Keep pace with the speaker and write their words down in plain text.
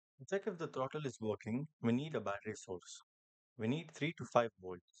check if the throttle is working, we need a battery source. We need 3 to 5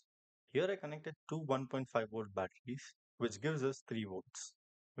 volts. Here I connected two 1.5-volt batteries, which gives us 3 volts,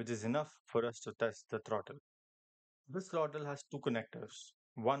 which is enough for us to test the throttle. This throttle has two connectors,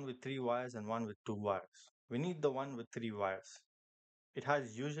 one with 3 wires and one with 2 wires. We need the one with 3 wires. It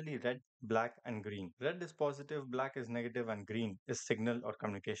has usually red, black and green. Red is positive, black is negative and green is signal or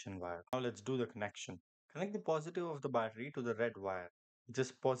communication wire. Now let's do the connection. Connect the positive of the battery to the red wire, which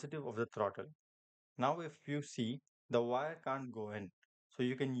is positive of the throttle. Now if you see, the wire can't go in. So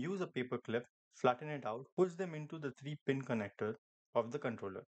you can use a paper clip, flatten it out, push them into the 3-pin connector of the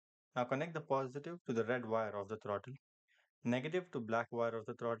controller. Now connect the positive to the red wire of the throttle, negative to black wire of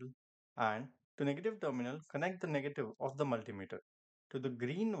the throttle, and to negative terminal, connect the negative of the multimeter. To the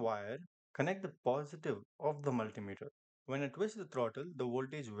green wire, connect the positive of the multimeter. When I twist the throttle, the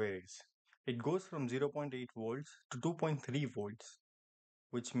voltage varies. It goes from 0.8 volts to 2.3 volts,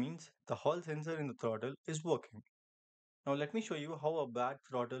 which means the Hall sensor in the throttle is working. Now let me show you how a bad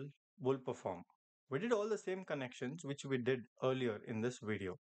throttle will perform. We did all the same connections which we did earlier in this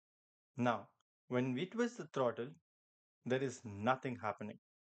video. Now, when we twist the throttle, there is nothing happening.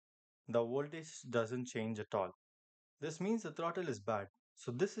 The voltage doesn't change at all. This means the throttle is bad.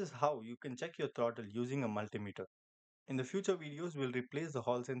 So this is how you can check your throttle using a multimeter. In the future videos, we'll replace the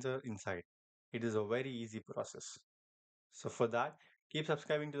Hall sensor inside. It is a very easy process. So for that, keep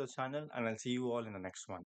subscribing to the channel and I'll see you all in the next one.